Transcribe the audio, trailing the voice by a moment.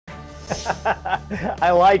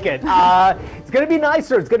I like it. It's going to be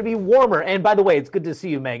nicer. It's going to be warmer. And by the way, it's good to see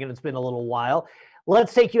you, Megan. It's been a little while.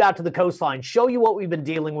 Let's take you out to the coastline, show you what we've been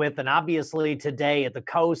dealing with. And obviously today at the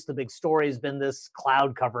coast, the big story has been this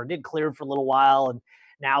cloud cover. It did clear for a little while, and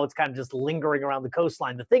now it's kind of just lingering around the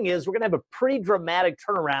coastline. The thing is, we're going to have a pretty dramatic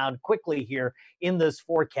turnaround quickly here in this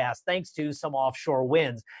forecast, thanks to some offshore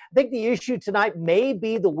winds. I think the issue tonight may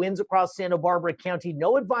be the winds across Santa Barbara County.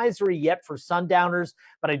 No advisory yet for sundowners,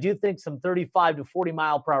 but I do think some 35 to 40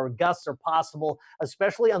 mile per hour gusts are possible,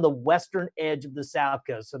 especially on the western edge of the South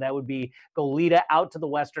Coast. So that would be Goleta out to the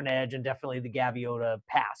western edge, and definitely the Gaviota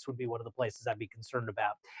Pass would be one of the places I'd be concerned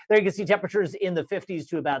about. There you can see temperatures in the 50s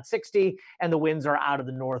to about 60, and the winds are out of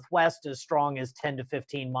the northwest as strong as 10 to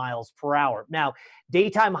 15 miles per hour. Now,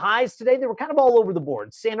 daytime highs today, they were kind of all over the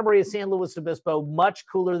board. Santa Maria, San Luis Obispo, much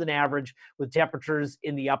cooler than average with temperatures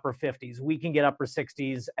in the upper 50s. We can get upper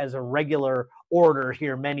 60s as a regular order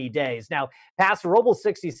here many days. Now, Paso Robles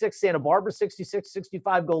 66, Santa Barbara 66,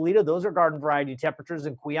 65 Goleta. Those are garden variety temperatures.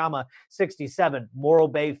 In Cuyama 67, Morro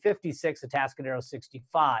Bay 56, Atascadero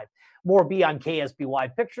 65. More B on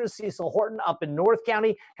KSBY pictures. Cecil Horton up in North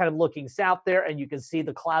County, kind of looking south there, and you can see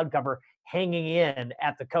the cloud cover hanging in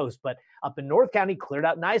at the coast. But up in North County, cleared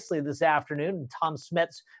out nicely this afternoon. And Tom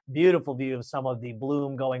Smet's beautiful view of some of the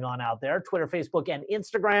bloom going on out there. Twitter, Facebook, and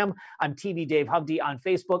Instagram. I'm TV Dave Hovde on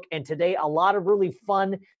Facebook. And today, a lot of really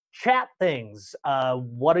fun chat things.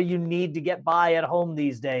 What do you need to get by at home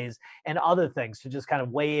these days, and other things to just kind of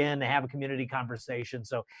weigh in and have a community conversation.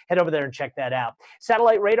 So head over there and check that out.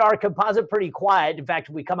 Satellite radar composite, pretty quiet. In fact,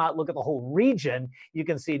 if we come out and look at the whole region, you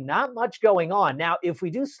can see not much going on. Now, if we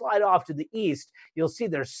do slide off to the east, you'll see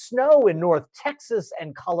there's snow in North Texas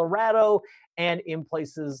and Colorado, and in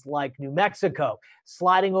places like New Mexico.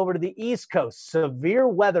 Sliding over to the East Coast, severe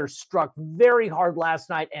weather struck very hard last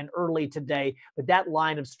night and early today, but that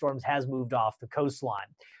line of storms has moved off the coastline.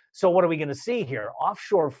 So what are we going to see here?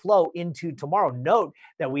 Offshore flow into tomorrow. Note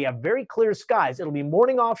that we have very clear skies. It'll be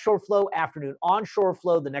morning offshore flow, afternoon onshore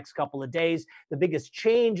flow the next couple of days. The biggest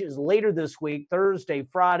change is later this week, Thursday,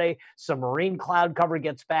 Friday. Some marine cloud cover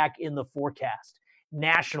gets back in the forecast.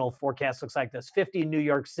 National forecast looks like this: 50 in New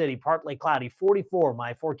York City, partly cloudy. 44,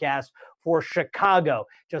 my forecast for Chicago.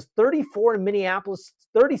 Just 34 in Minneapolis,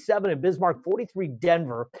 37 in Bismarck, 43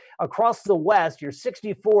 Denver. Across the west, you're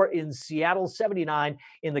 64 in Seattle, 79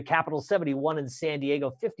 in the capital, 71 in San Diego,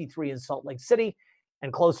 53 in Salt Lake City.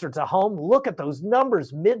 And closer to home, look at those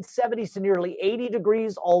numbers, mid-70s to nearly 80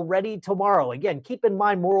 degrees already tomorrow. Again, keep in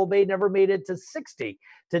mind, Morro Bay never made it to 60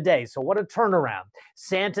 today, so what a turnaround.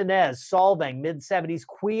 Santa Ynez, Solvang, mid-70s,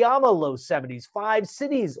 Cuyama, low 70s, 5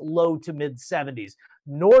 cities, low to mid-70s.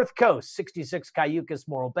 North Coast, 66 Cayucas,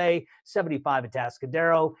 Morro Bay, 75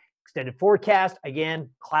 Atascadero. Extended forecast, again,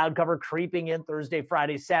 cloud cover creeping in Thursday,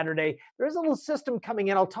 Friday, Saturday. There's a little system coming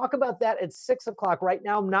in. I'll talk about that at 6 o'clock. Right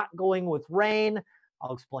now, I'm not going with rain.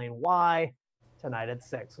 I'll explain why tonight at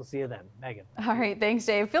 6. We'll see you then. Megan. All right. Thanks,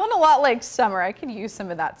 Dave. Feeling a lot like summer. I could use some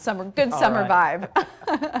of that summer, good summer vibe.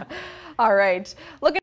 All right. Looking